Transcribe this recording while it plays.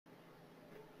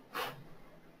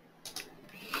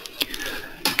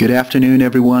Good afternoon,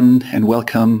 everyone, and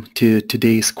welcome to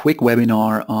today's quick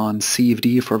webinar on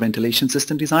CFD for ventilation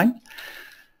system design.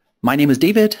 My name is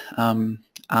David. I'm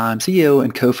CEO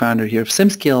and co-founder here of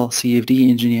SimScale, CFD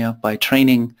engineer by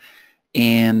training.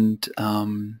 And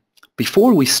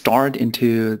before we start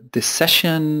into this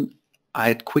session,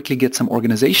 I'd quickly get some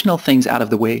organizational things out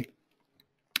of the way.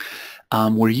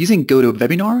 We're using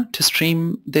GoToWebinar to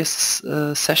stream this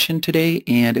session today,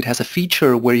 and it has a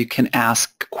feature where you can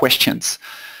ask questions.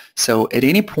 So at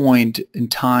any point in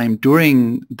time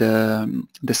during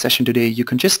the session today, you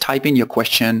can just type in your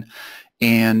question,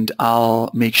 and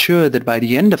I'll make sure that by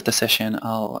the end of the session,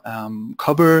 I'll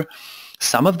cover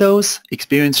some of those.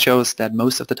 Experience shows that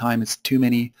most of the time it's too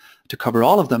many to cover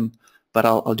all of them, but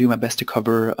I'll do my best to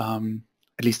cover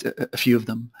at least a few of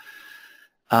them.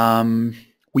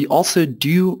 We also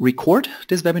do record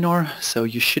this webinar, so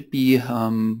you should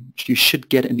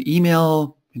get an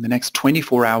email in the next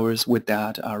 24 hours with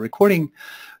that recording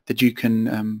that you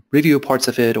can review parts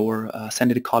of it or send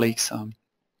it to colleagues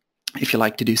if you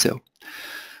like to do so.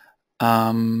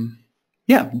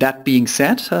 Yeah, that being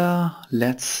said,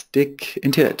 let's dig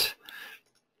into it.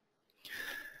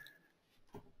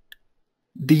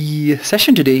 The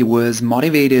session today was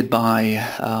motivated by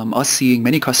us seeing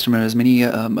many customers,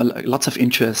 lots of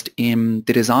interest in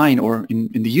the design or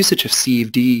in the usage of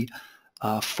CFD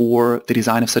for the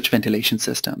design of such ventilation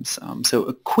systems. So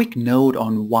a quick note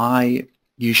on why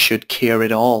you should care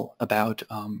at all about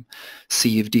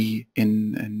CFD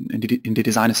in the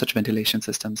design of such ventilation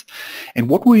systems. And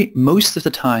what we most of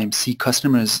the time see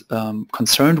customers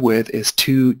concerned with is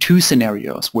two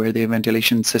scenarios where their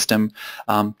ventilation system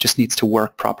just needs to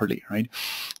work properly, right?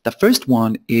 The first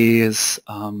one is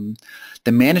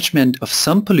the management of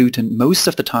some pollutant. Most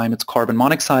of the time it's carbon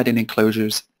monoxide in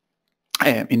enclosures,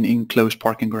 in enclosed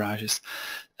parking garages.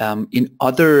 In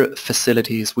other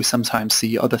facilities, we sometimes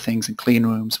see other things in clean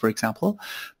rooms, for example,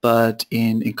 but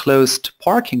in enclosed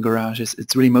parking garages,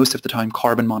 it's really most of the time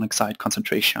carbon monoxide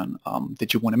concentration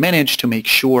that you want to manage to make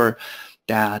sure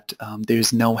that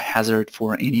there's no hazard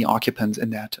for any occupants in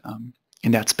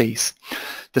that space.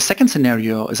 The second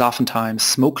scenario is oftentimes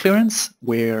smoke clearance,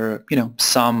 where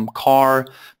some car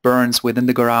burns within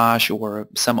the garage or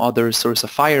some other source of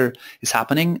fire is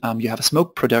happening. You have a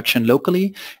smoke production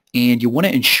locally, and you want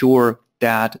to ensure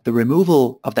that the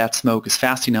removal of that smoke is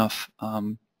fast enough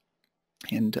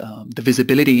and the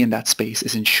visibility in that space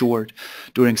is ensured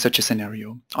during such a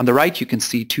scenario. On the right, you can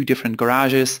see two different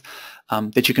garages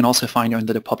that you can also find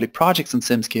under the public projects in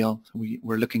SimScale.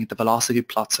 We're looking at the velocity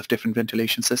plots of different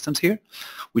ventilation systems here.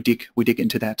 We dig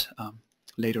into that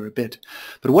later a bit.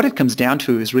 But what it comes down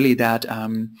to is really that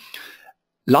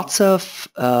lots of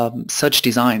such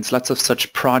designs, lots of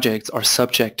such projects are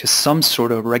subject to some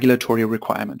sort of regulatory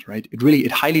requirement, right?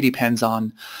 It highly depends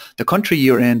on the country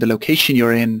you're in, the location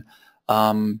you're in,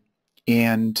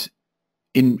 and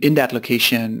in that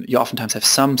location, you oftentimes have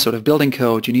some sort of building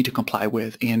code you need to comply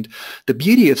with. And the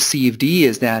beauty of CFD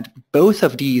is that both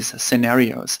of these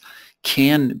scenarios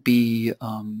can be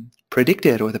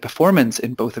predicted, or the performance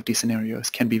in both of these scenarios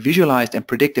can be visualized and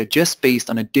predicted just based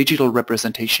on a digital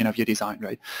representation of your design,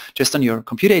 right? Just on your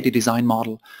computer-aided design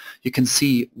model, you can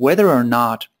see whether or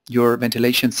not your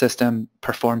ventilation system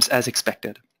performs as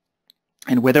expected,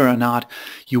 and whether or not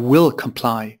you will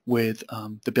comply with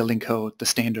the building code, the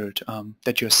standard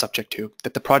that you're subject to,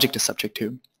 that the project is subject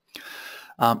to.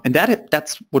 And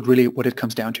that's what it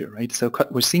comes down to, right? So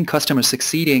we're seeing customers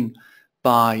succeeding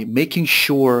by making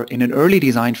sure in an early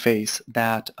design phase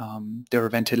that their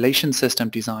ventilation system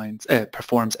designs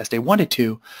performs as they want it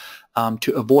to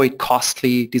avoid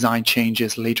costly design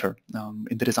changes later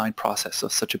in the design process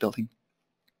of such a building.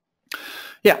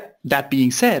 Yeah, that being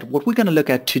said, what we're going to look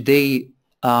at today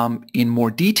in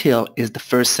more detail is the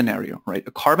first scenario, right?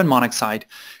 A carbon monoxide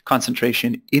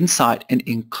concentration inside an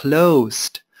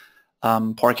enclosed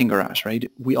parking garage,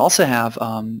 right? We also have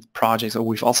projects, or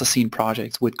we've also seen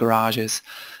projects with garages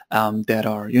that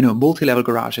are, multi-level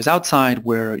garages outside,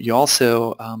 where you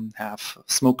also have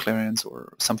smoke clearance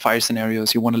or some fire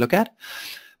scenarios you want to look at.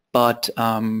 But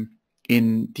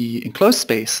in the enclosed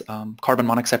space, carbon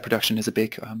monoxide production is a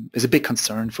big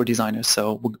concern for designers.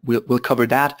 So we'll cover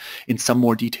that in some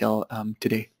more detail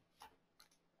today.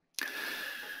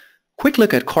 Quick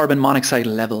look at carbon monoxide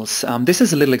levels. This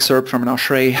is a little excerpt from an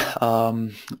Oshray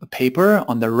paper.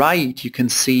 On the right, you can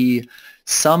see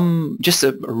just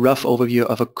a rough overview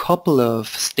of a couple of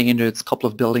standards, couple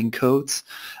of building codes,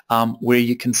 where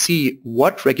you can see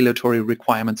what regulatory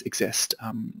requirements exist.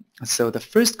 So the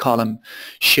first column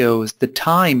shows the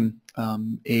time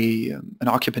an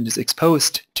occupant is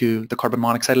exposed to the carbon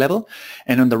monoxide level,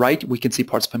 and on the right we can see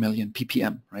parts per million,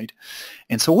 ppm, right?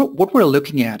 And so what we're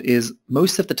looking at is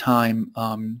most of the time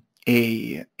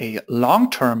a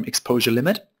long-term exposure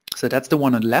limit. So that's the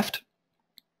one on the left.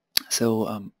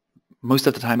 So most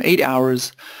of the time 8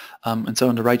 hours, and so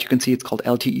on the right you can see it's called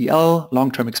LTEL,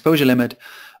 long-term exposure limit.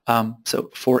 So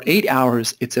for 8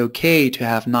 hours it's okay to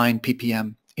have 9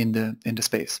 ppm in the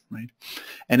space, right?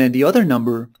 And then the other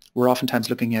number we're oftentimes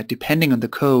looking at, depending on the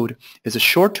code, is a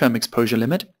short-term exposure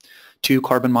limit to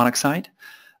carbon monoxide,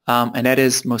 and that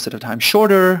is most of the time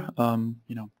shorter.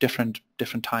 You know, different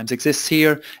times exists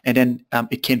here, and then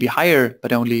it can be higher,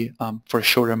 but only for a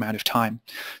shorter amount of time.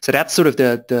 So that's sort of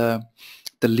the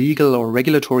legal or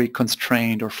regulatory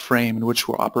constraint or frame in which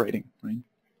we're operating, right?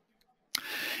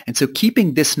 And so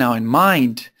keeping this now in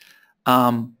mind,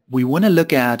 we want to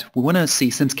see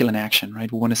SimScale in action, right?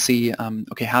 We want to see,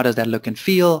 okay, how does that look and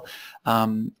feel?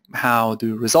 How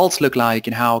do results look like?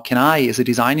 And how can I, as a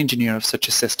design engineer of such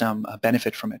a system,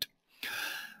 benefit from it?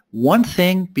 One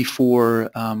thing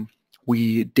before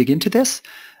we dig into this,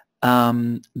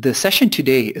 the session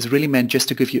today is really meant just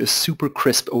to give you a super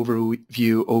crisp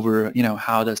overview over, you know,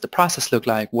 how does the process look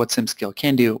like, what SimScale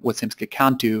can do, what SimScale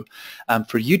can't do,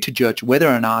 for you to judge whether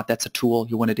or not that's a tool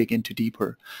you want to dig into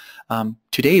deeper.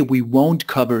 Today we won't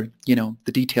cover, you know,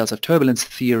 the details of turbulence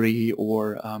theory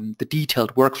or the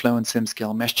detailed workflow in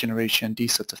SimScale, mesh generation,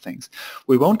 these sorts of things.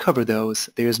 We won't cover those.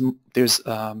 There's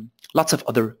lots of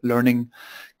other learning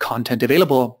content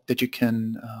available that you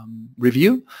can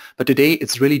review, but today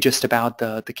it's really just about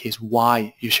the case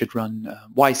why you should run,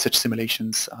 why such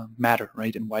simulations matter,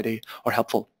 right, and why they are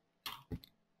helpful.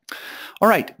 All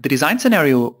right, the design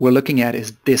scenario we're looking at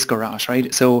is this garage,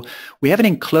 right? So we have an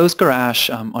enclosed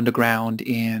garage underground,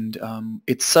 and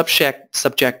it's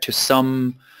subject to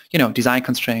some, you know, design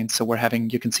constraints. So we're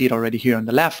having, you can see it already here on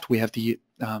the left. We have the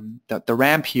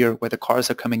ramp here where the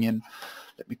cars are coming in.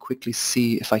 Let me quickly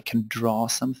see if I can draw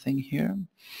something here.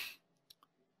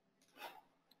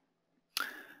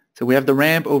 So we have the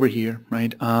ramp over here,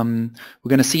 right? We're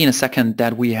going to see in a second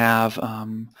that we have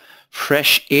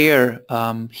fresh air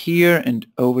here and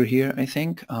over here, I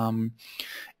think. And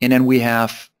then we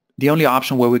have the only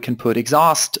option where we can put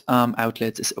exhaust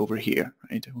outlets is over here,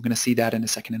 right? We're going to see that in a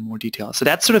second in more detail. So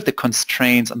that's sort of the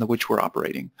constraints under which we're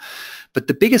operating. But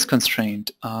the biggest constraint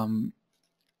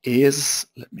is,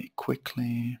 let me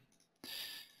quickly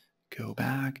go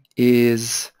back,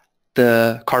 is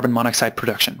the carbon monoxide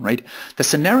production, right? The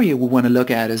scenario we want to look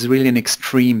at is really an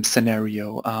extreme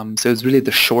scenario. So it's really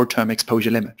the short-term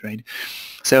exposure limit, right?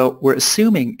 So we're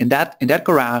assuming in that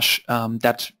garage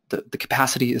that the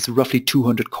capacity is roughly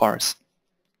 200 cars.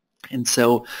 And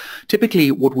so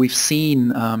typically what we've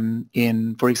seen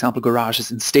in, for example,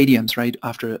 garages in stadiums, right,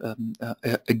 after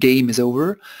a game is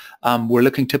over, we're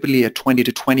looking typically at 20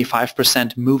 to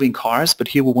 25% moving cars, but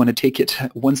here we want to take it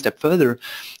one step further,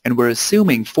 and we're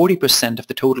assuming 40% of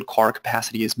the total car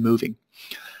capacity is moving.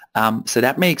 So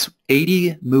that makes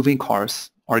 80 moving cars,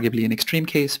 arguably an extreme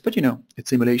case, but you know, it's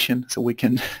simulation, so we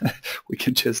can we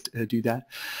can just do that.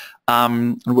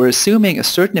 And we're assuming a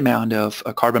certain amount of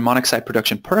carbon monoxide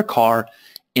production per car,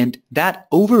 and that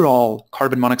overall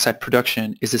carbon monoxide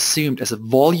production is assumed as a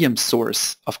volume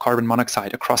source of carbon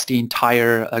monoxide across the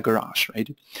entire garage,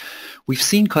 right? We've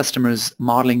seen customers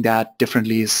modeling that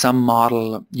differently. Some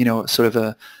model, you know, sort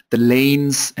of the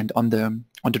lanes, and on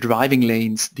the driving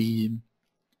lanes,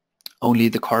 only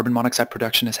the carbon monoxide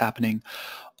production is happening.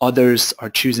 Others are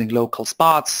choosing local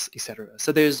spots, etc.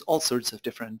 So there's all sorts of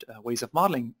different ways of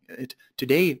modeling it.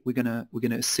 Today, we're gonna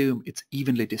assume it's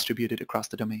evenly distributed across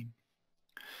the domain.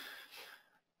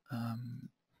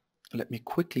 Let me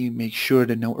quickly make sure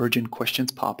that no urgent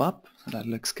questions pop up. That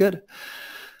looks good.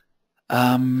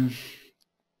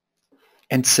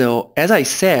 And so, as I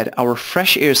said, our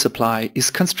fresh air supply is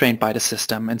constrained by the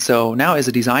system. And so now as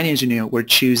a design engineer, we're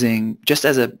choosing, just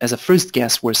as a first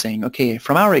guess, we're saying, okay,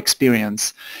 from our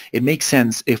experience, it makes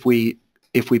sense if we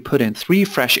put in 3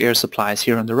 fresh air supplies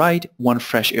here on the right, 1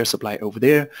 fresh air supply over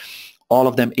there, all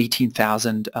of them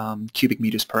 18,000 cubic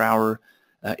meters per hour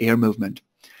air movement.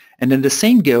 And then the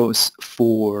same goes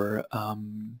for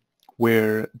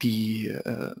where the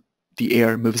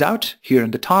air moves out. Here on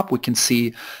the top, we can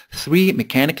see 3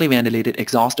 mechanically ventilated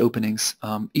exhaust openings,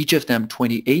 each of them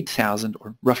 28,000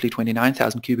 or roughly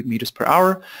 29,000 cubic meters per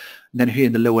hour. And then here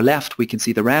in the lower left, we can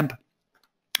see the ramp,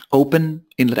 open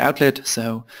inlet outlet,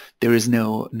 so there is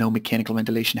no mechanical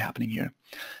ventilation happening here.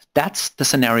 That's the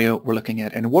scenario we're looking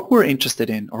at. And what we're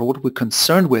interested in, or what we're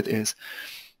concerned with, is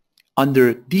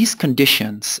under these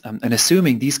conditions, and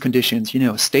assuming these conditions,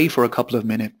 stay for a couple of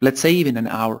minutes, let's say even an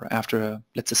hour after,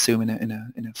 let's assume in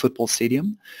a football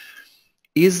stadium,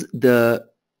 is the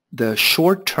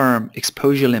short-term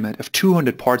exposure limit of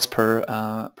 200 parts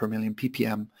per million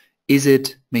ppm, is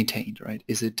it maintained, right?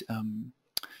 Is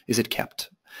it kept?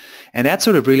 And that's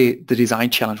sort of really the design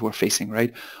challenge we're facing,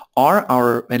 right? Are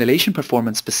our ventilation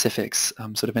performance specifics,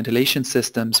 sort of ventilation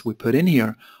systems we put in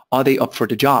here, are they up for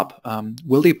the job?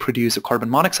 Will they produce a carbon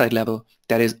monoxide level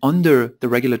that is under the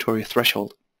regulatory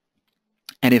threshold?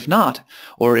 And if not,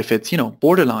 or if it's,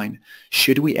 borderline,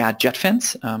 should we add jet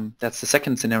fans? That's the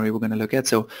second scenario we're going to look at.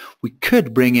 So we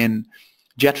could bring in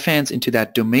jet fans into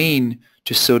that domain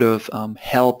to sort of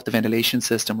help the ventilation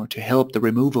system or to help the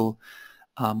removal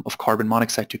of carbon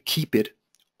monoxide to keep it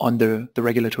under the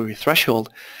regulatory threshold.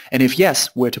 And if yes,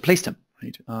 where to place them,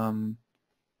 right?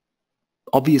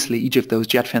 Obviously, each of those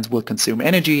jet fans will consume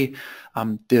energy.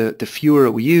 The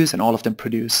fewer we use, and all of them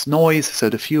produce noise, so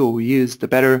the fewer we use, the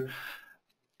better.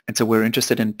 And so we're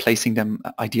interested in placing them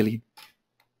ideally.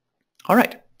 All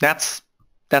right, that's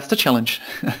the challenge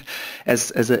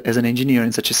as an engineer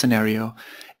in such a scenario.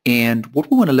 And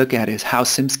what we want to look at is how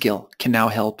SimScale can now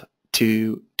help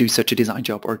to do such a design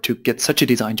job, or to get such a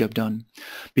design job done.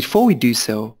 Before we do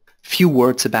so, few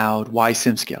words about why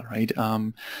SimScale, right?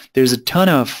 There's a ton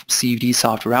of CFD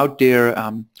software out there,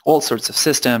 all sorts of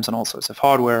systems and all sorts of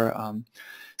hardware.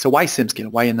 So why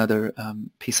SimScale? Why another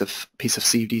piece of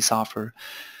CFD software?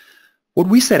 What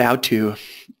we set out to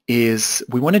is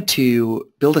we wanted to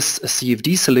build a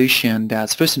CFD solution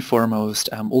that's first and foremost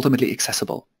ultimately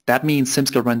accessible. That means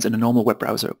SimScale runs in a normal web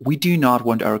browser. We do not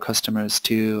want our customers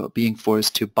to being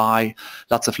forced to buy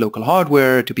lots of local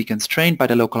hardware, to be constrained by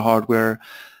the local hardware,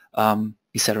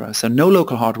 etc. So no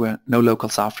local hardware, no local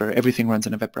software, everything runs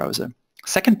in a web browser.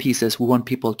 Second piece is we want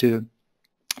people to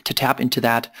tap into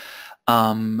that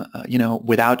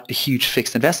without a huge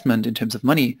fixed investment in terms of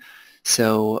money.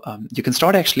 So you can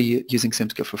start actually using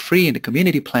SimScale for free in the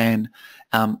community plan.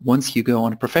 Once you go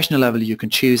on a professional level, you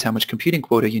can choose how much computing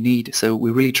quota you need. So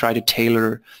we really try to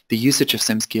tailor the usage of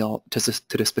SimScale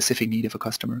to the specific need of a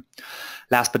customer.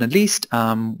 Last but not least,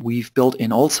 we've built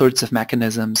in all sorts of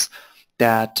mechanisms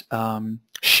that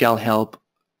shall help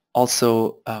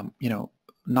also,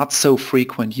 not so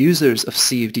frequent users of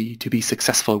CFD to be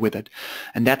successful with it.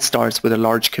 And that starts with a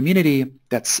large community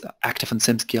that's active on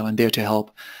SimScale and there to help.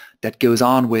 That goes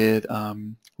on with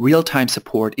real-time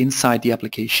support inside the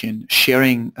application,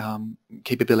 sharing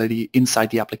capability inside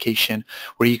the application,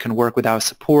 where you can work with our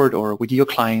support or with your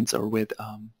clients or with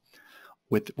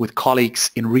colleagues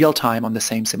in real time on the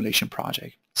same simulation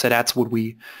project. So that's what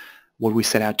we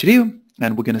set out to do,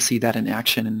 and we're going to see that in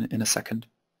action in a second.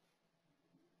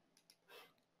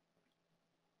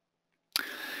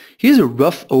 Here's a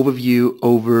rough overview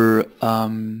over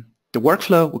the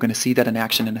workflow. We're going to see that in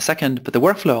action in a second, but the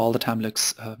workflow all the time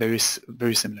looks very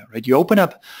similar, right? You open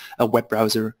up a web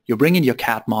browser, you bring in your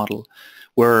CAD model,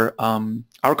 where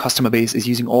our customer base is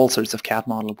using all sorts of CAD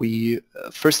model. We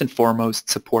first and foremost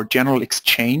support general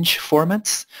exchange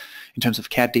formats in terms of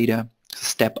CAD data,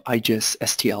 STEP, IGES,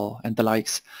 STL, and the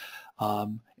likes.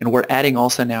 And we're adding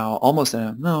also now, almost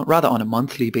rather on a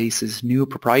monthly basis, new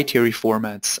proprietary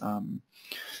formats.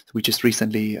 We just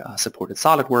recently supported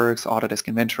SolidWorks, Autodesk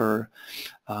Inventor,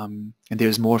 and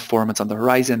there's more formats on the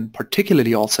horizon,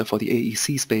 particularly also for the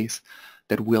AEC space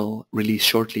that we'll release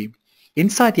shortly.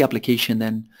 Inside the application,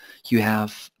 then, you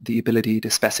have the ability to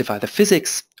specify the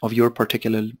physics of your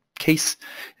particular case,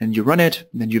 and you run it,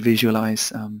 and then you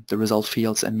visualize the result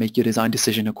fields and make your design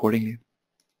decision accordingly.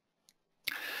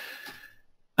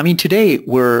 I mean, today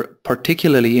we're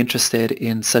particularly interested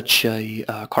in such a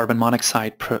carbon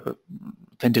monoxide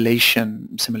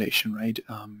ventilation simulation, right?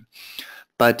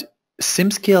 But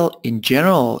SimScale in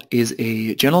general is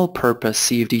a general purpose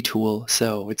CFD tool.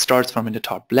 So it starts from in the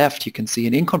top left, you can see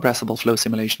an incompressible flow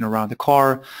simulation around the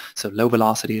car, so low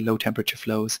velocity, low temperature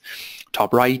flows.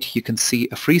 Top right, you can see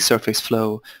a free surface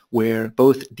flow where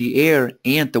both the air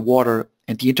and the water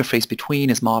and the interface between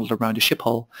is modeled around a ship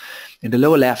hull. In the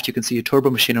lower left, you can see a turbo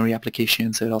machinery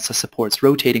application, so it also supports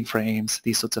rotating frames,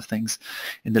 these sorts of things.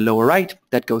 In the lower right,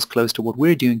 that goes close to what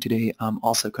we're doing today,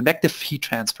 also convective heat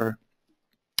transfer,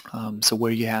 so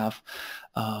where you have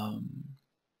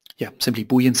simply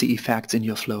buoyancy effects in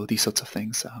your flow, these sorts of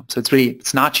things. So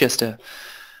it's not just a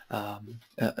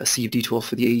CFD tool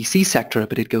for the AEC sector,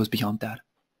 but it goes beyond that.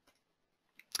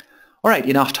 All right,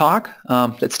 enough talk.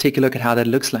 Let's take a look at how that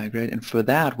looks like, right? And for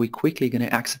that, we're quickly going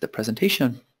to exit the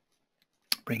presentation,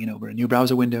 bring in over a new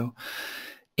browser window,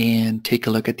 and take a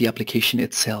look at the application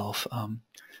itself.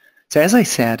 So as I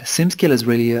said, SimScale is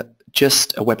really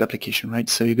just a web application, right?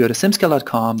 So you go to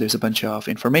simscale.com, there's a bunch of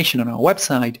information on our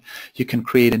website. You can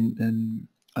create an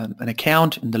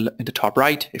account in the top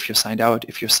right if you're signed out.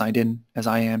 If you're signed in, as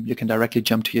I am, you can directly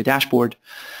jump to your dashboard.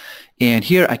 And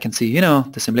here I can see, you know,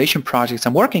 the simulation projects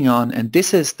I'm working on, and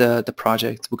this is the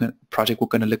project we're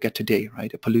going to look at today,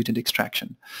 right? A pollutant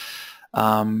extraction.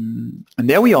 And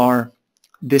there we are.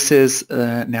 This is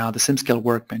now the SimScale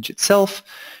workbench itself.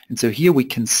 And so here we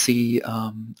can see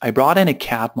I brought in a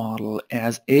CAD model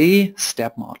as a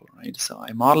step model, right? So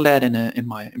I modeled that in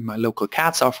my local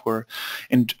CAD software,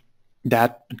 and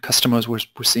that customers were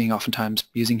seeing oftentimes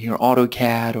using here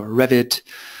AutoCAD or Revit,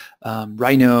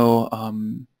 Rhino,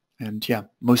 and yeah,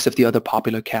 most of the other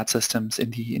popular CAD systems in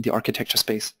the architecture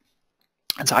space.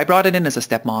 And so I brought it in as a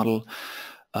step model.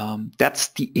 That's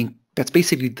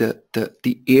basically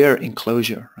the air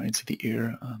enclosure, right? So the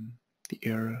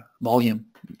air volume,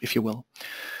 if you will.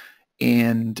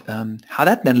 And how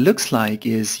that then looks like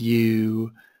is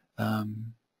you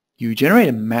generate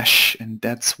a mesh, and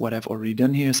that's what I've already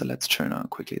done here. So let's turn on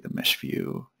quickly the mesh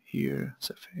view here.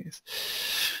 Surface.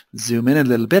 Zoom in a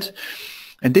little bit.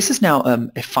 And this is now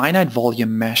a finite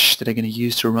volume mesh that I'm going to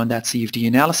use to run that CFD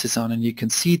analysis on. And you can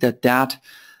see that that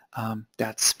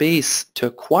space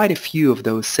took quite a few of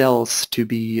those cells to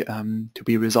be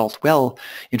resolved well.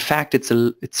 In fact,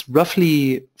 it's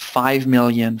roughly 5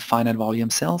 million finite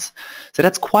volume cells. So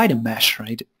that's quite a mesh,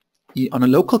 right? On a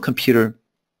local computer,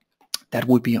 that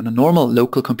would be on a normal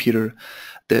local computer,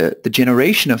 the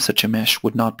generation of such a mesh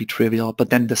would not be trivial, but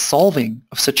then the solving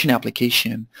of such an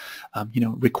application, you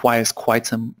know, requires quite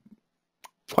some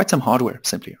hardware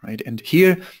simply, right? And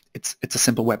here it's a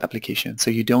simple web application, so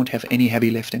you don't have any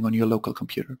heavy lifting on your local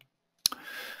computer.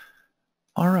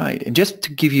 All right, and just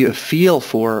to give you a feel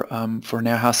for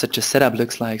now how such a setup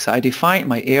looks like, so I defined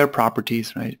my air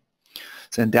properties, right?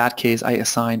 So in that case, I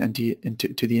assign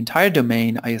to the entire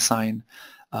domain, I assign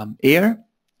air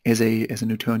as a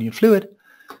Newtonian fluid.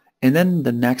 And then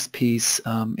the next piece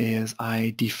is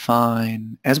I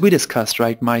define, as we discussed,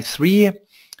 right, my three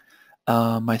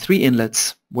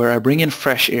inlets where I bring in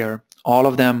fresh air, all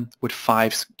of them with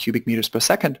 5 cubic meters per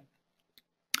second.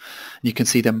 You can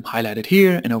see them highlighted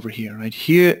here and over here, right?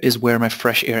 Here is where my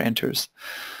fresh air enters.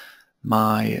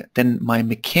 Then my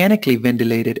mechanically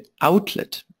ventilated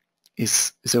outlet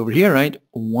is over here, right?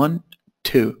 1,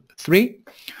 2, 3,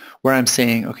 where I'm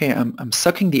saying, okay, I'm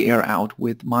sucking the air out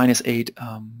with -8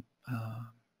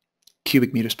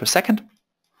 cubic meters per second.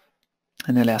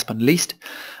 And then last but not least,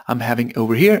 I'm having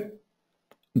over here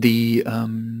the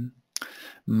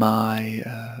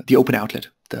the open outlet,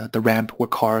 the ramp where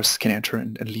cars can enter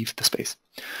and leave the space.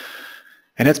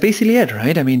 And that's basically it,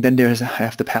 right? I mean, then I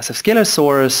have the passive scalar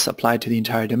source applied to the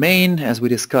entire domain, as we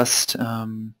discussed,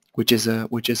 which is a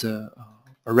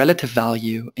relative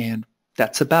value, and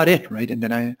that's about it, right? And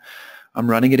then I'm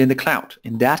running it in the cloud.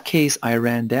 In that case, I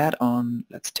ran that on,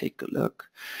 let's take a look.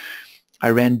 I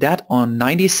ran that on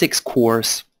 96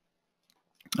 cores,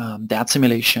 that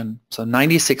simulation. So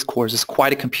 96 cores is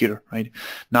quite a computer, right?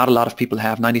 Not a lot of people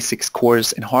have 96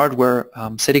 cores in hardware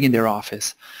sitting in their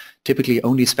office. Typically,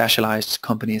 only specialized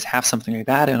companies have something like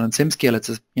that. And on SimScale,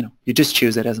 it's you just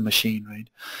choose it as a machine, right?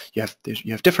 You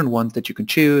have different ones that you can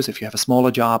choose if you have a smaller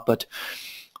job, but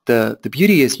the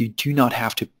beauty is you do not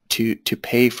have to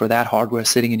pay for that hardware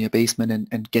sitting in your basement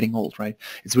and getting old, right?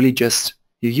 It's really just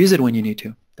you use it when you need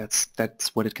to.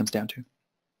 That's what it comes down to.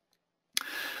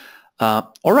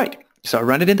 All right, so I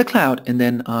run it in the cloud, and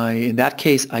then in that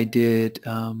case, I did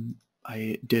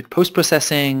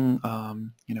post-processing,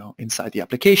 inside the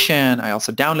application. I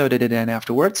also downloaded it in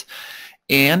afterwards,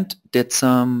 and did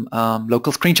some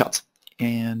local screenshots.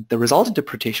 And the result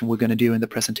interpretation we're going to do in the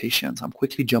presentation. So I'm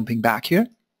quickly jumping back here.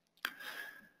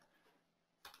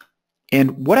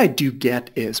 And what I do get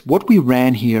is what we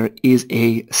ran here is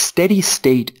a steady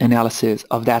state analysis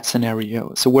of that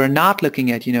scenario. So we're not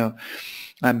looking at,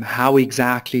 how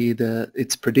exactly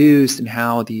it's produced and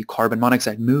how the carbon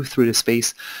monoxide moves through the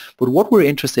space. But what we're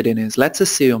interested in is, let's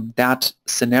assume that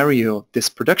scenario, this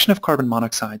production of carbon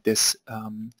monoxide, this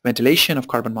ventilation of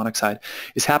carbon monoxide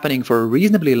is happening for a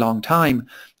reasonably long time,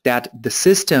 that the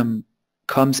system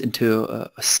comes into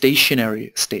a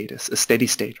stationary state, a steady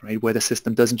state, right, where the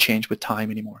system doesn't change with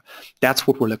time anymore. That's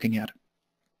what we're looking at.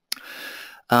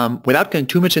 Without going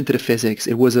too much into the physics,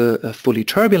 it was a fully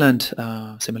turbulent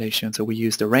simulation, so we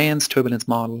used the RANS turbulence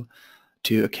model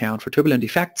to account for turbulent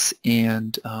effects,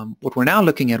 and what we're now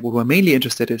looking at, what we're mainly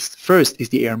interested in first is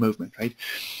the air movement, right?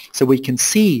 So we can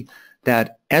see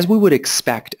that as we would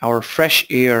expect, our fresh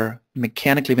air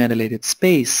mechanically ventilated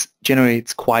space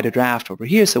generates quite a draft over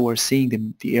here. So we're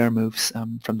seeing the air moves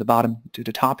from the bottom to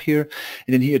the top here.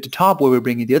 And then here at the top where we're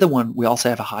bringing the other one, we also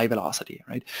have a high velocity,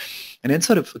 right? And then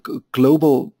sort of a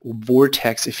global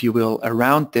vortex, if you will,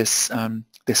 around this,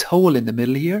 this hole in the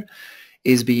middle here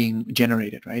is being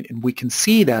generated, right? And we can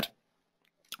see that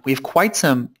we have quite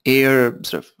some air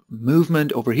sort of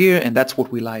movement over here, and that's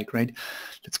what we like, right?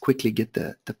 Let's quickly get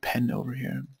the pen over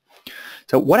here.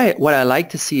 So what I like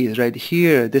to see is right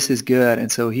here, this is good,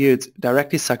 and so here it's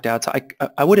directly sucked out. So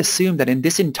I would assume that in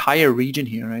this entire region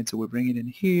here, right? So we're bringing it in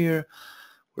here,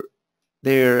 we're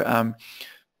there, and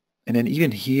then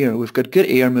even here we've got good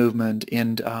air movement,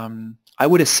 and I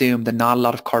would assume that not a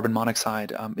lot of carbon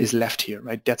monoxide is left here,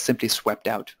 right? That's simply swept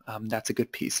out. That's a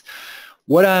good piece.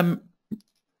 What I'm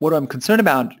concerned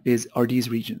about are these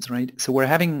regions, right? So we're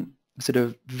having sort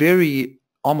of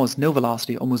almost no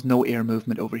velocity, almost no air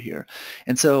movement over here.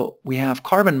 And so we have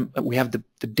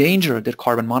the danger that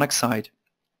carbon monoxide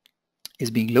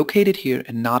is being located here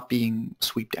and not being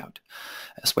swept out.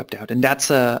 And that's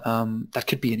that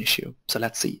could be an issue. So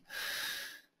let's see.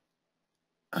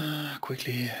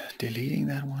 Quickly deleting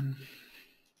that one.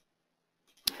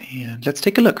 And let's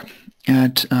take a look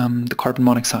at the carbon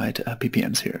monoxide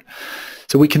ppms here.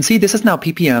 So we can see this is now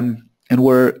ppm, and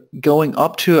we're going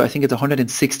up to, I think it's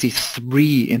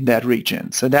 163 in that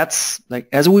region. So that's like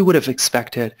as we would have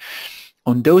expected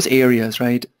on those areas,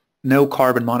 right? No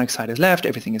carbon monoxide is left,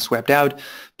 everything is swept out.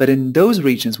 But in those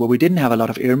regions where we didn't have a lot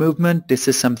of air movement, this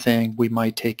is something we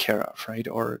might take care of, right?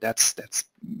 Or that's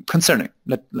concerning.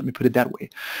 Let me put it that way.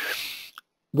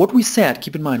 What we said,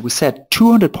 keep in mind, we said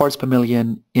 200 parts per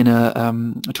million in a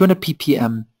 200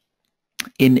 ppm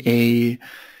in a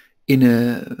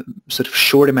sort of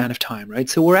short amount of time, right?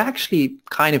 So we're actually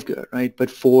kind of good, right? But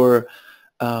for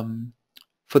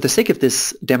the sake of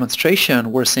this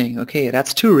demonstration, we're saying, okay,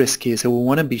 that's too risky, so we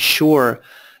want to be sure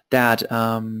that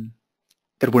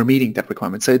that we're meeting that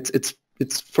requirement. So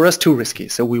it's for us too risky,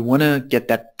 so we want to get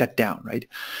that down, right?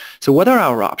 So what are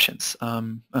our options?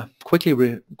 Quickly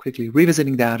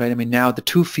revisiting that, right? I mean, now the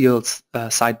two fields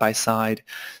side by side,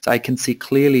 so I can see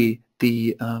clearly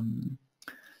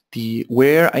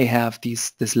where I have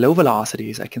these low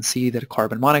velocities, I can see that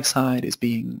carbon monoxide is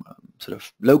being sort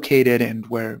of located, and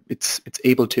where it's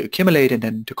able to accumulate and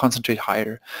then to concentrate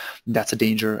higher. That's a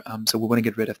danger. So we want to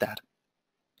get rid of that.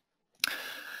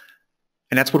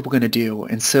 And that's what we're going to do.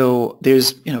 And so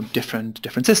there's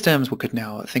different systems. We could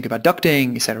now think about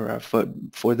ducting, etc.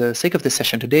 For the sake of this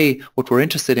session today, what we're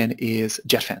interested in is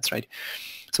jet fans, right?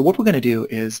 So what we're going to do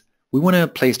is we want to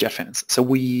place jet fans. So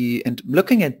and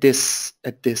looking at this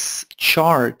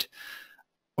chart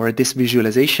or at this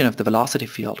visualization of the velocity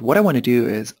field, what I want to do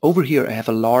is over here I have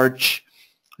a large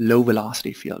low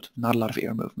velocity field, not a lot of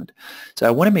air movement. So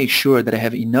I want to make sure that I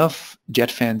have enough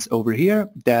jet fans over here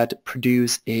that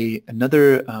produce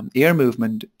another air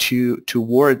movement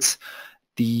towards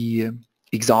the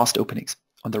exhaust openings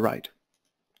on the right.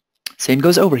 Same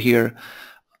goes over here.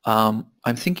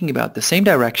 I'm thinking about the same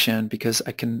direction because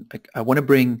I want to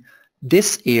bring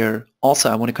this air, also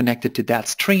I want to connect it to that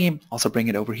stream, also bring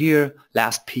it over here,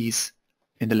 last piece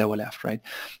in the lower left, right?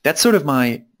 That's sort of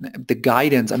the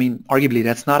guidance. I mean, arguably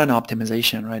that's not an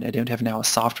optimization, right? I don't have now a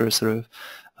software sort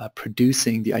of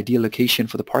producing the ideal location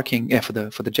for the parking, for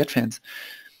the jet fans,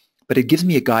 but it gives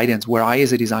me a guidance where I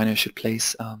as a designer should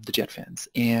place the jet fans.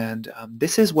 And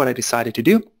this is what I decided to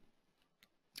do.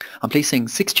 I'm placing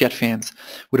 6 jet fans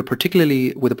with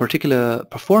a particular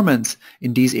performance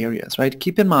in these areas, right?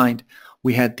 Keep in mind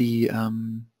we had this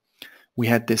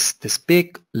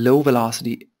big low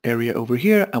velocity area over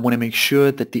here. I want to make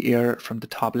sure that the air from the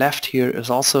top left here is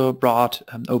also brought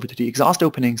over to the exhaust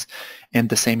openings, and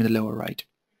the same in the lower right.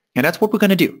 And that's what we're going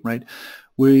to do, right?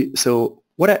 So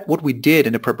what we did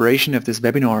in the preparation of this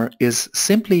webinar is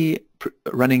simply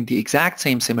running the exact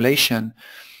same simulation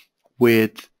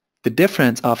with the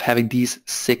difference of having these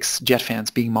 6 jet fans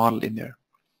being modeled in there.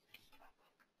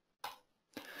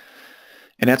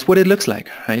 And that's what it looks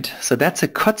like, right? So that's a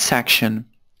cut section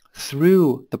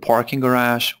through the parking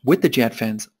garage with the jet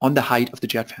fans on the height of the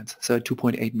jet fans, so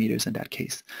 2.8 meters in that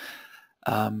case,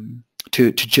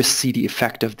 to just see the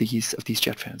effect of these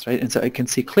jet fans, right? And so I can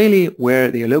see clearly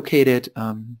where they are located.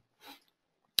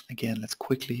 Again, let's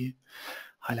quickly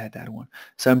highlight that one.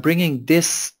 So I'm bringing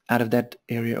this out of that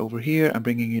area over here. I'm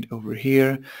bringing it over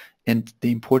here. And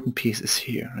the important piece is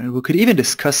here. Right? We could even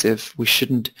discuss if we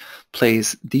shouldn't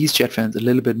place these jet fans a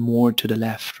little bit more to the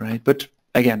left, right? But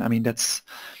again, I mean, that's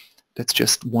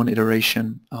just one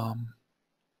iteration.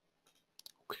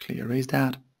 Quickly erase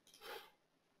that.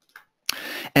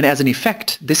 And as an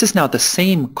effect, this is now the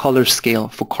same color scale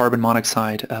for carbon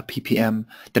monoxide ppm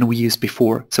than we used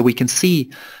before. So we can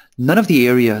see none of the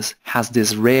areas has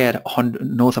this red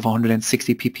north of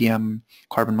 160 ppm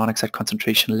carbon monoxide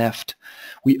concentration left.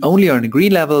 We only are in the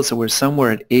green level, so we're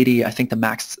somewhere at 80. I think the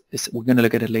max is, we're going to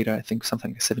look at it later, I think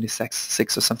something like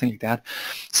 76 or something like that.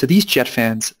 So these jet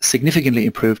fans significantly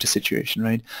improve the situation,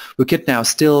 right? We could now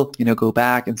still, you know, go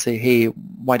back and say, hey,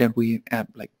 why don't we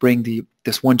like bring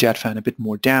this one jet fan a bit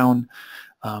more down?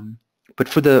 But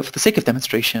for the sake of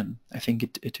demonstration, I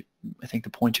think I think the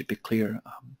point should be clear.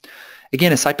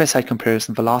 Again, a side-by-side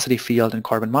comparison, velocity field and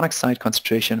carbon monoxide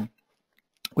concentration.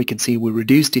 We can see we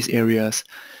reduce these areas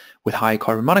with high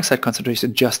carbon monoxide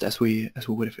concentration just as we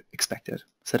would have expected.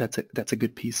 So that's a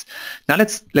good piece. Now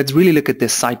let's really look at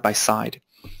this side by side.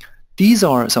 These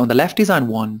are, so on the left design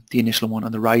one, the initial one,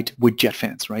 on the right with jet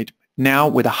fans, right? Now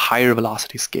with a higher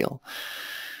velocity scale.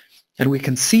 And we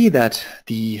can see that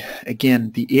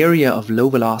again, the area of low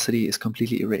velocity is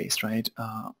completely erased, right?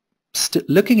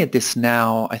 Looking at this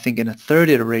now, I think in a third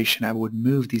iteration, I would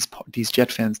move these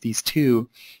jet fans, these two,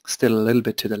 still a little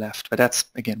bit to the left, but that's,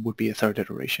 again, would be a third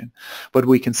iteration. But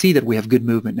we can see that we have good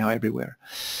movement now everywhere.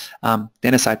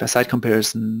 Then a side-by-side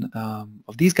comparison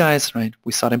of these guys, right?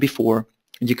 We saw them before,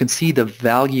 and you can see the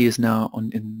values now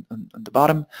on the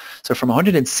bottom. So from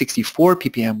 164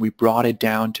 ppm, we brought it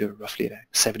down to roughly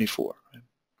 74. Right?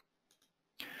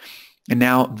 And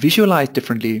now visualized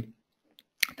differently,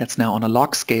 that's now on a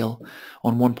log scale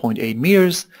on 1.8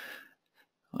 meters.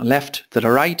 On left to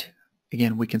the right,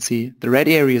 again, we can see the red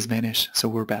areas vanish, so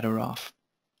we're better off.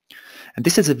 And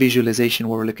this is a visualization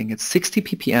where we're looking at 60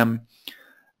 ppm.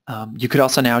 You could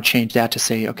also now change that to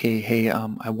say, okay, hey,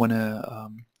 I want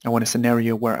a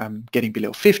scenario where I'm getting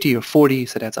below 50 or 40,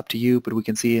 so that's up to you, but we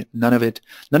can see none of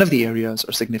the areas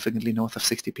are significantly north of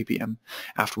 60 ppm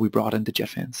after we brought in the jet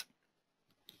fans.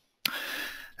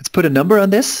 Let's put a number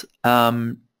on this.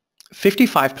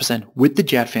 55% with the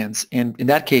jet fans, and in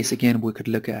that case, again, we could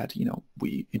look at, you know,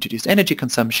 we introduced energy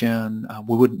consumption.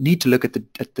 We would need to look at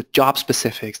the job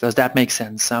specifics. Does that make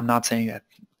sense? I'm not saying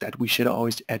that we should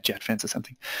always add jet fans or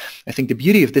something. I think the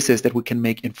beauty of this is that we can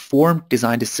make informed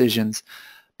design decisions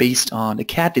based on a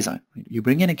CAD design. You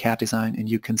bring in a CAD design, and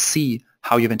you can see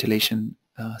how your ventilation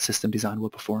system design will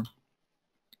perform.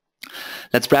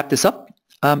 Let's wrap this up.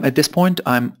 At this point,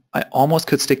 I almost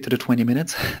could stick to the 20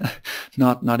 minutes,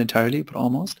 not entirely, but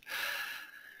almost.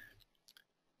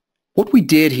 What we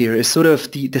did here is sort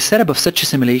of the setup of such a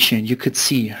simulation. You could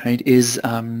see, right, is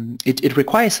it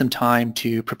requires some time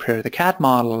to prepare the CAD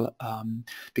model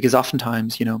because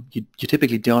oftentimes, you know, you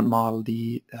typically don't model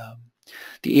the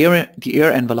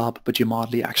air envelope, but you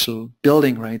model the actual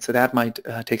building, right? So that might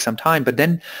take some time. But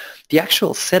then the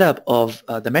actual setup of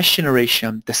the mesh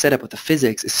generation, the setup of the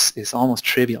physics is almost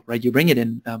trivial, right? You bring it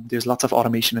in. There's lots of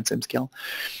automation in SimScale.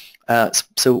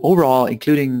 So overall,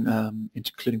 including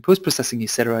post-processing,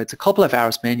 etc., it's a couple of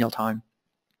hours manual time.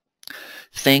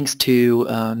 Thanks to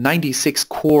 96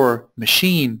 core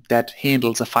machine that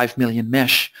handles a 5 million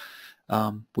mesh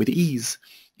with ease,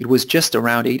 it was just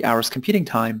around 8 hours computing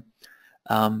time.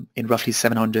 In roughly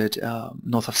 700,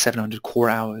 north of 700 core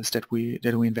hours that we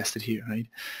invested here, right?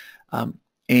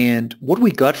 And what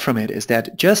we got from it is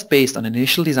that just based on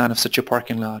initial design of such a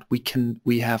parking lot,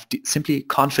 we have simply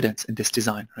confidence in this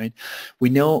design, right? We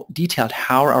know detailed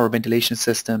how our ventilation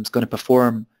system is going to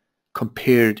perform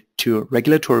compared to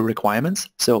regulatory requirements.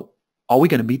 So are we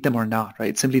going to meet them or not,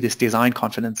 right? Simply this design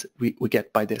confidence we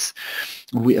get by this.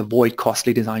 We avoid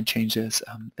costly design changes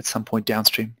at some point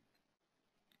downstream.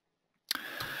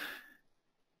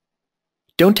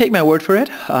 Don't take my word for it.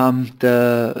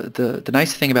 The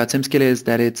nice thing about SimScale is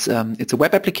that it's a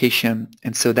web application,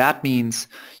 and so that means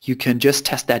you can just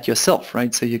test that yourself,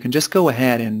 right? So you can just go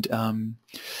ahead and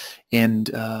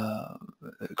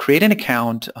create an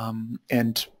account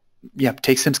and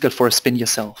take SimScale for a spin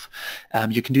yourself.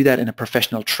 You can do that in a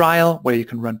professional trial where you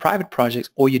can run private projects,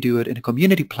 or you do it in a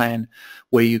community plan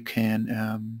where you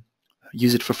can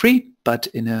use it for free, but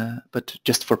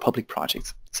just for public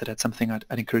projects. So that's something I'd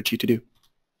encourage you to do.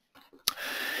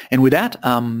 And with that,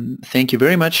 thank you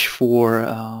very much for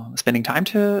spending time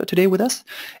today with us.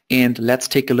 And let's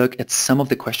take a look at some of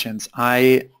the questions.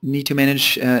 I need to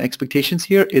manage expectations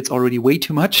here. It's already way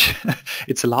too much.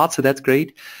 It's a lot, so that's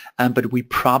great. But we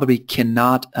probably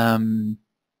cannot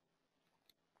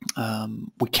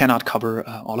cover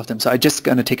all of them. So I'm just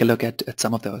going to take a look at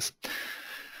some of those.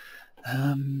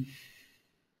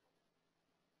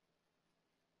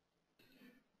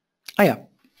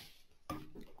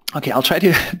 Okay, I'll try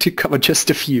to cover just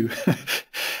a few.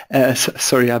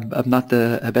 Sorry, I'm not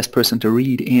the best person to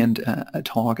read and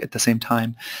talk at the same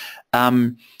time.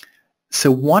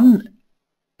 So one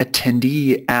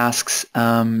attendee asks,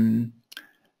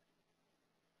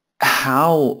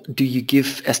 how do you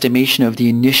give estimation of the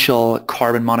initial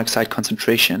carbon monoxide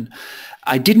concentration?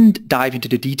 I didn't dive into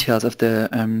the details of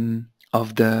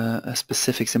the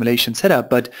specific simulation setup,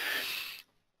 but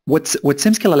what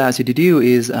SimScale allows you to do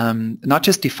is not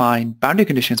just define boundary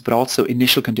conditions, but also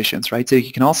initial conditions, right? So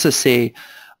you can also say,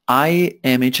 I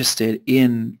am interested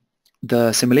in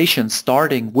the simulation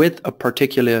starting with a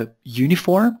particular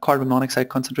uniform carbon monoxide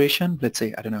concentration, let's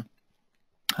say, I don't know,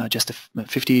 just a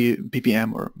 50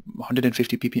 ppm or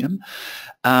 150 ppm.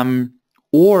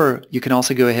 Or you can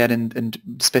also go ahead and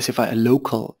specify a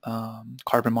local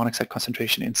carbon monoxide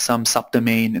concentration in some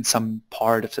subdomain in some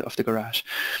part of the garage.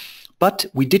 But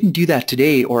we didn't do that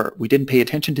today, or we didn't pay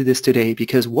attention to this today,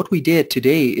 because what we did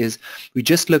today is we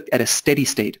just looked at a steady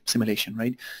state simulation,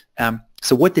 right?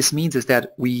 So what this means is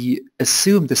that we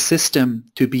assume the system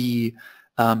to be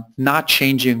not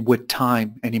changing with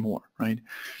time anymore, right?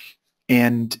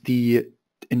 And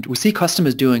we see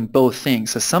customers doing both things.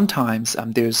 So sometimes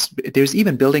there's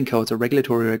even building codes or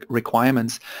regulatory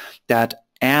requirements that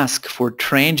ask for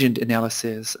transient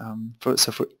analysis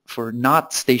for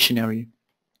not stationary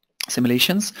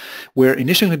simulations, where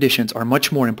initial conditions are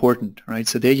much more important, right?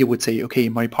 So there you would say, okay,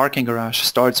 my parking garage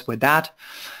starts with that,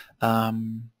 I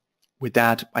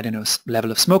don't know,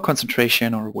 level of smoke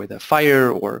concentration, or with a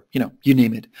fire, or, you know, you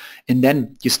name it. And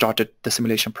then you started the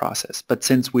simulation process. But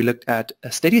since we looked at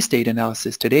a steady state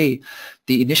analysis today,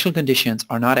 the initial conditions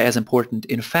are not as important.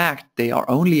 In fact, they are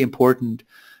only important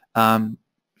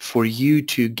for you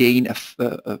to gain a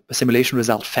simulation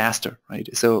result faster, right?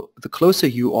 So the closer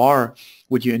you are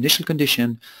with your initial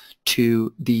condition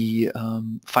to the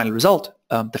final result,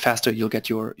 the faster you'll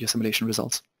get your simulation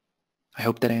results. I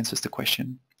hope that answers the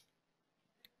question.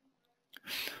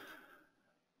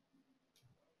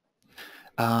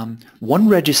 One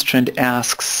registrant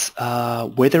asks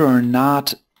whether or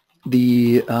not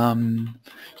you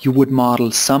would model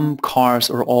some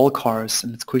cars or all cars,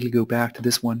 and let's quickly go back to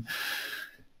this one.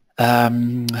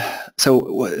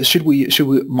 So should we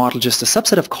model just a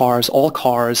subset of cars, all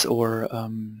cars, or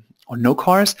no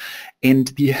cars?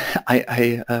 And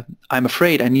I'm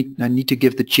afraid I need to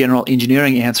give the general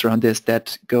engineering answer on this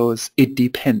that goes, it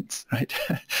depends, right?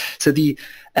 So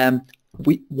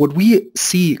what we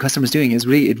see customers doing is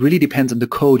it really depends on the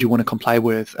code you want to comply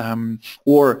with,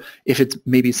 or if it's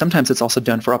maybe sometimes it's also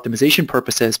done for optimization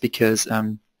purposes, because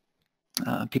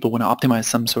people want to optimize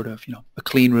some sort of, you know, a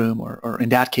clean room, or in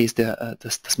that case the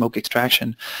smoke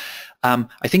extraction. I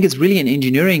think it's really an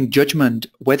engineering judgment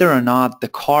whether or not the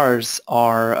cars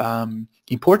are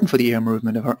important for the air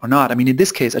movement or not. I mean, in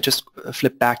this case, I just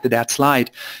flipped back to that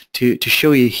slide to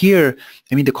show you here.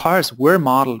 I mean, the cars were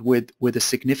modeled with a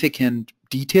significant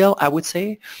detail, I would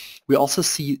say. We also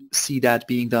see that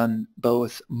being done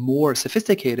both more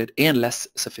sophisticated and less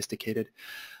sophisticated.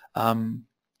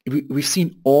 We've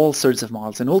seen all sorts of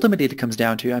models, and ultimately it comes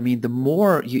down to, I mean, the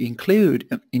more you include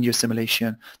in your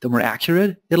simulation, the more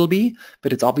accurate it'll be,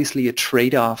 but it's obviously a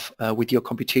trade-off with your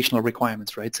computational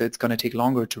requirements, right? So it's going to take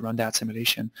longer to run that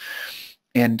simulation.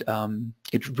 And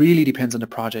it really depends on the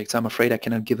project, so I'm afraid I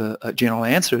cannot give a general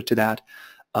answer to that.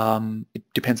 It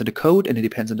depends on the code, and it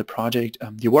depends on the project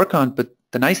you work on, but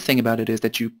the nice thing about it is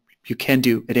that you can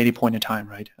do at any point in time,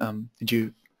 right? And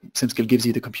SimScale gives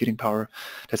you the computing power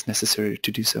that's necessary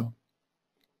to do so.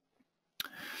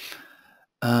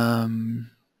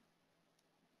 One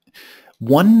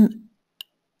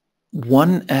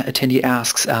attendee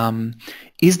asks,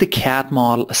 is the CAD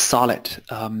model a solid?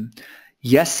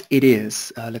 Yes, it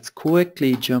is. Let's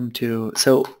quickly jump to,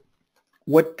 so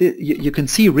you can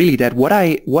see really that what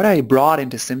I brought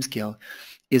into SimScale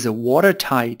is a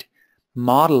watertight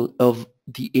model of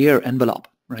the air envelope,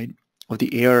 right? Of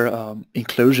the air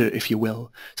enclosure, if you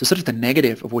will. So sort of the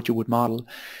negative of what you would model.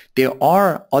 There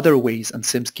are other ways on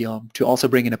SimScale to also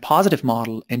bring in a positive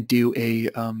model and do a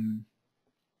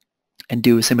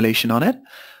simulation on it.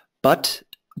 But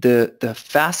the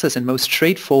fastest and most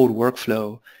straightforward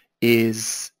workflow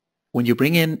is when you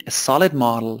bring in a solid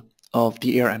model of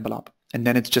the air envelope, and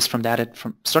then it's just from that,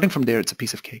 starting from there, it's a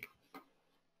piece of cake.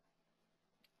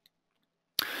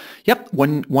 Yep,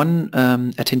 one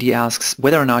attendee asks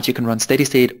whether or not you can run steady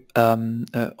state,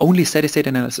 only steady state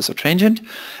analysis or transient.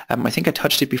 I think I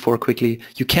touched it before quickly.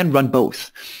 You can run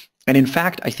both, and in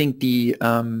fact, I think the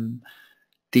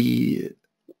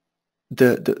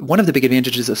one of the big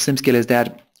advantages of SimScale is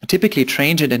that typically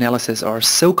transient analysis are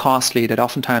so costly that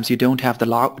oftentimes you don't have the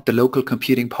local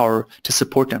computing power to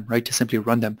support them, right, to simply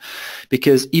run them.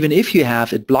 Because even if you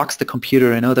have, it blocks the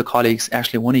computer and other colleagues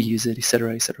actually want to use it,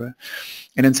 etc., etc.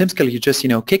 And in SimScale, you just,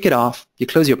 kick it off, you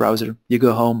close your browser, you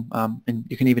go home, and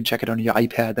you can even check it on your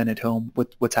iPad then at home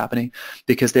what's happening,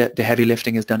 because the heavy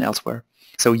lifting is done elsewhere.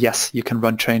 So yes, you can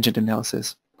run transient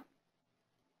analysis.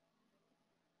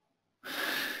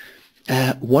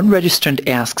 One registrant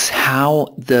asks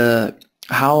how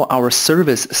our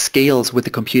service scales with the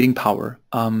computing power.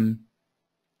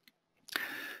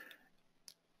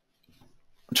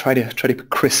 Try to be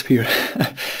crisp here.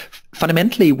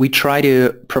 Fundamentally, we try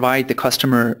to provide the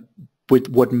customer with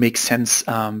what makes sense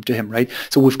to him, right?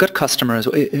 So we've got customers.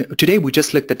 Today we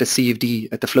just looked at the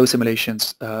CFD, at the flow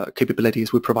simulations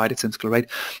capabilities we provide at SimScale, right?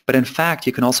 But in fact,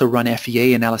 you can also run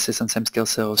FEA analysis on SimScale,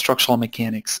 so structural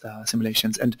mechanics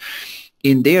simulations. And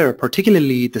in there,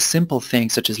 particularly the simple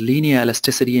things such as linear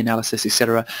elasticity analysis,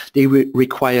 etc., they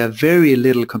require very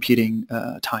little computing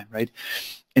time, right?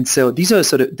 And so these are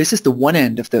this is the one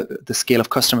end of the scale of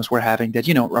customers we're having that,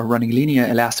 are running linear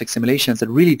elastic simulations that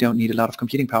really don't need a lot of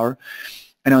computing power.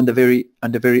 And on the very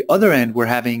other end, we're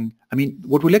having,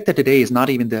 what we looked at today is not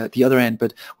even the other end,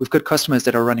 but we've got customers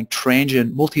that are running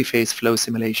transient multi-phase flow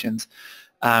simulations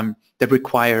that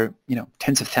require,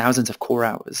 tens of thousands of core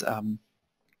hours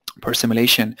per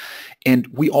simulation. And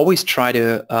we always try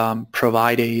to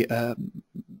provide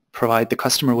the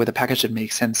customer with a package that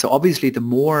makes sense. So obviously the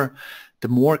more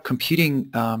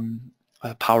computing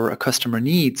power a customer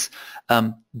needs,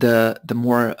 the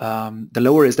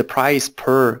lower is the price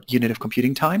per unit of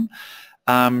computing time.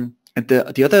 And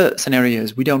the other scenario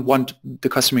is we don't want the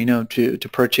customer, to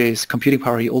purchase computing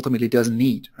power he ultimately doesn't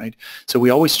need, right? So we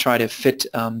always try to fit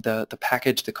the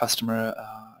package the customer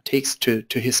takes to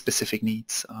his specific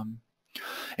needs.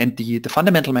 And the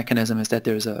fundamental mechanism is that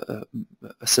there's a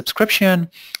subscription,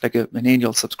 like an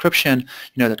annual subscription,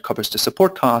 that covers the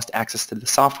support cost, access to the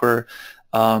software,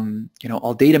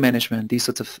 all data management, these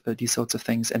sorts of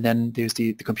things. And then there's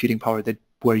the computing power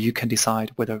where you can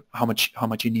decide how much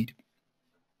you need.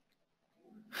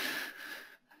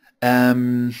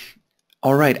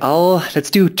 All right, let's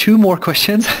do two more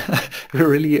questions. We're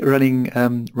really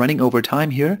running over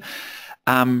time here.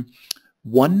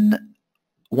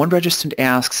 One registrant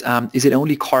asks, is it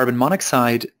only carbon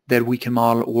monoxide that we can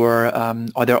model, or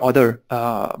are there other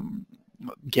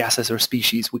gases or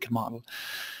species we can model?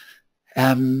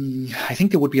 I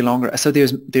think there would be a longer. So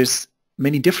there's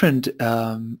many different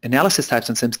analysis types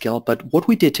on SimScale, but what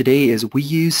we did today is we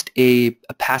used a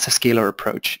passive scalar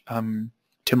approach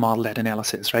to model that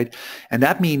analysis, right? And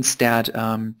that means that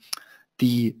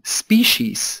the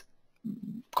species,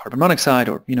 carbon monoxide,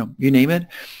 or you name it,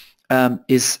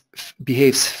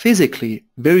 behaves physically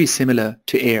very similar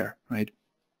to air, right?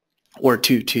 Or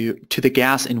to the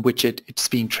gas in which it's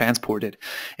being transported.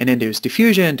 And then there's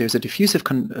diffusion, there's a diffusive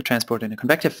transport and a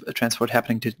convective transport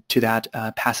happening to that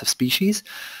passive species.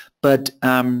 But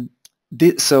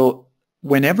so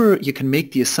whenever you can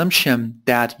make the assumption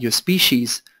that your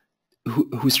species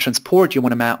whose transport you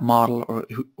want to model or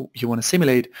who you want to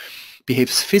simulate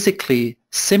behaves physically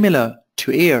similar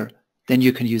to air, then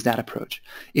you can use that approach.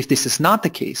 If this is not the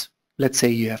case, let's say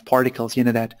you have particles,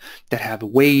 that have a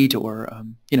weight, or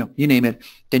you name it,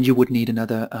 then you would need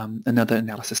another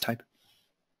analysis type.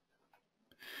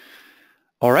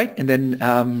 All right, and then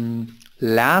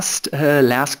last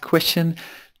question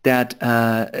that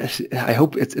I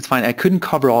hope it's fine. I couldn't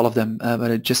cover all of them, but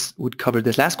I just would cover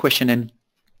this last question. And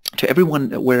to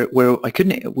everyone where I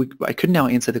couldn't now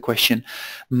answer the question,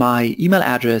 my email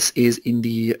address is in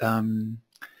the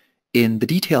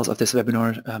details of this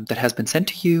webinar that has been sent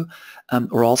to you,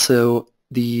 or also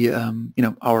the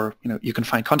you can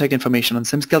find contact information on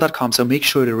simscale.com. So make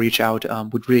sure to reach out.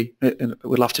 Would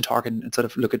love to talk and sort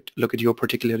of look at your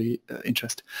particular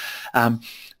interest.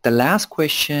 The last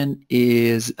question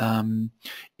is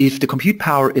if the compute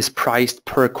power is priced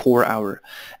per core hour,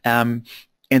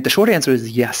 and the short answer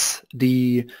is yes.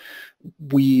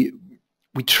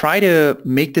 We try to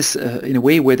make this in a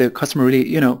way where the customer really,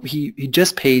 he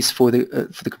just pays for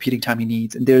the computing time he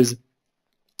needs. And there's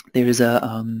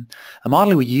a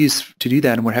model we use to do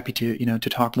that, and we're happy to to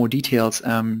talk more details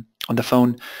on the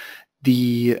phone.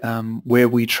 Where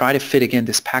we try to fit again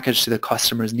this package to the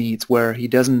customer's needs, where he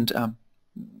doesn't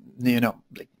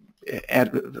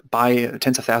buy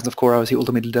tens of thousands of core hours he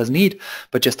ultimately doesn't need,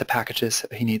 but just the packages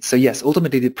he needs. So yes,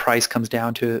 ultimately the price comes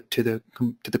down to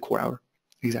the core hour.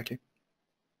 Exactly.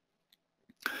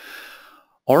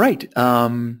 All right,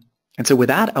 and And so with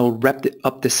that, I'll wrap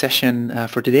up this session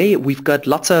for today. We've got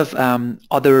lots of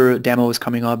other demos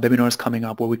coming up, webinars coming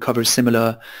up, where we cover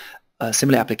similar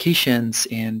applications,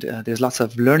 and there's lots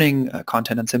of learning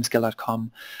content on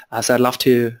simscale.com. So I'd love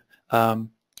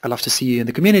to see you in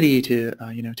the community to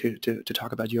to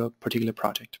talk about your particular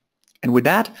project. And with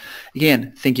that,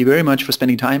 again, thank you very much for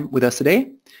spending time with us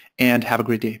today, and have a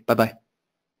great day. Bye-bye.